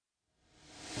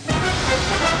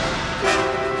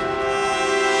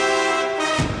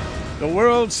The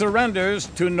world surrenders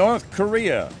to North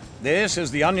Korea. This is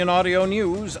the Onion Audio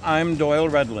News. I'm Doyle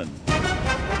Redland.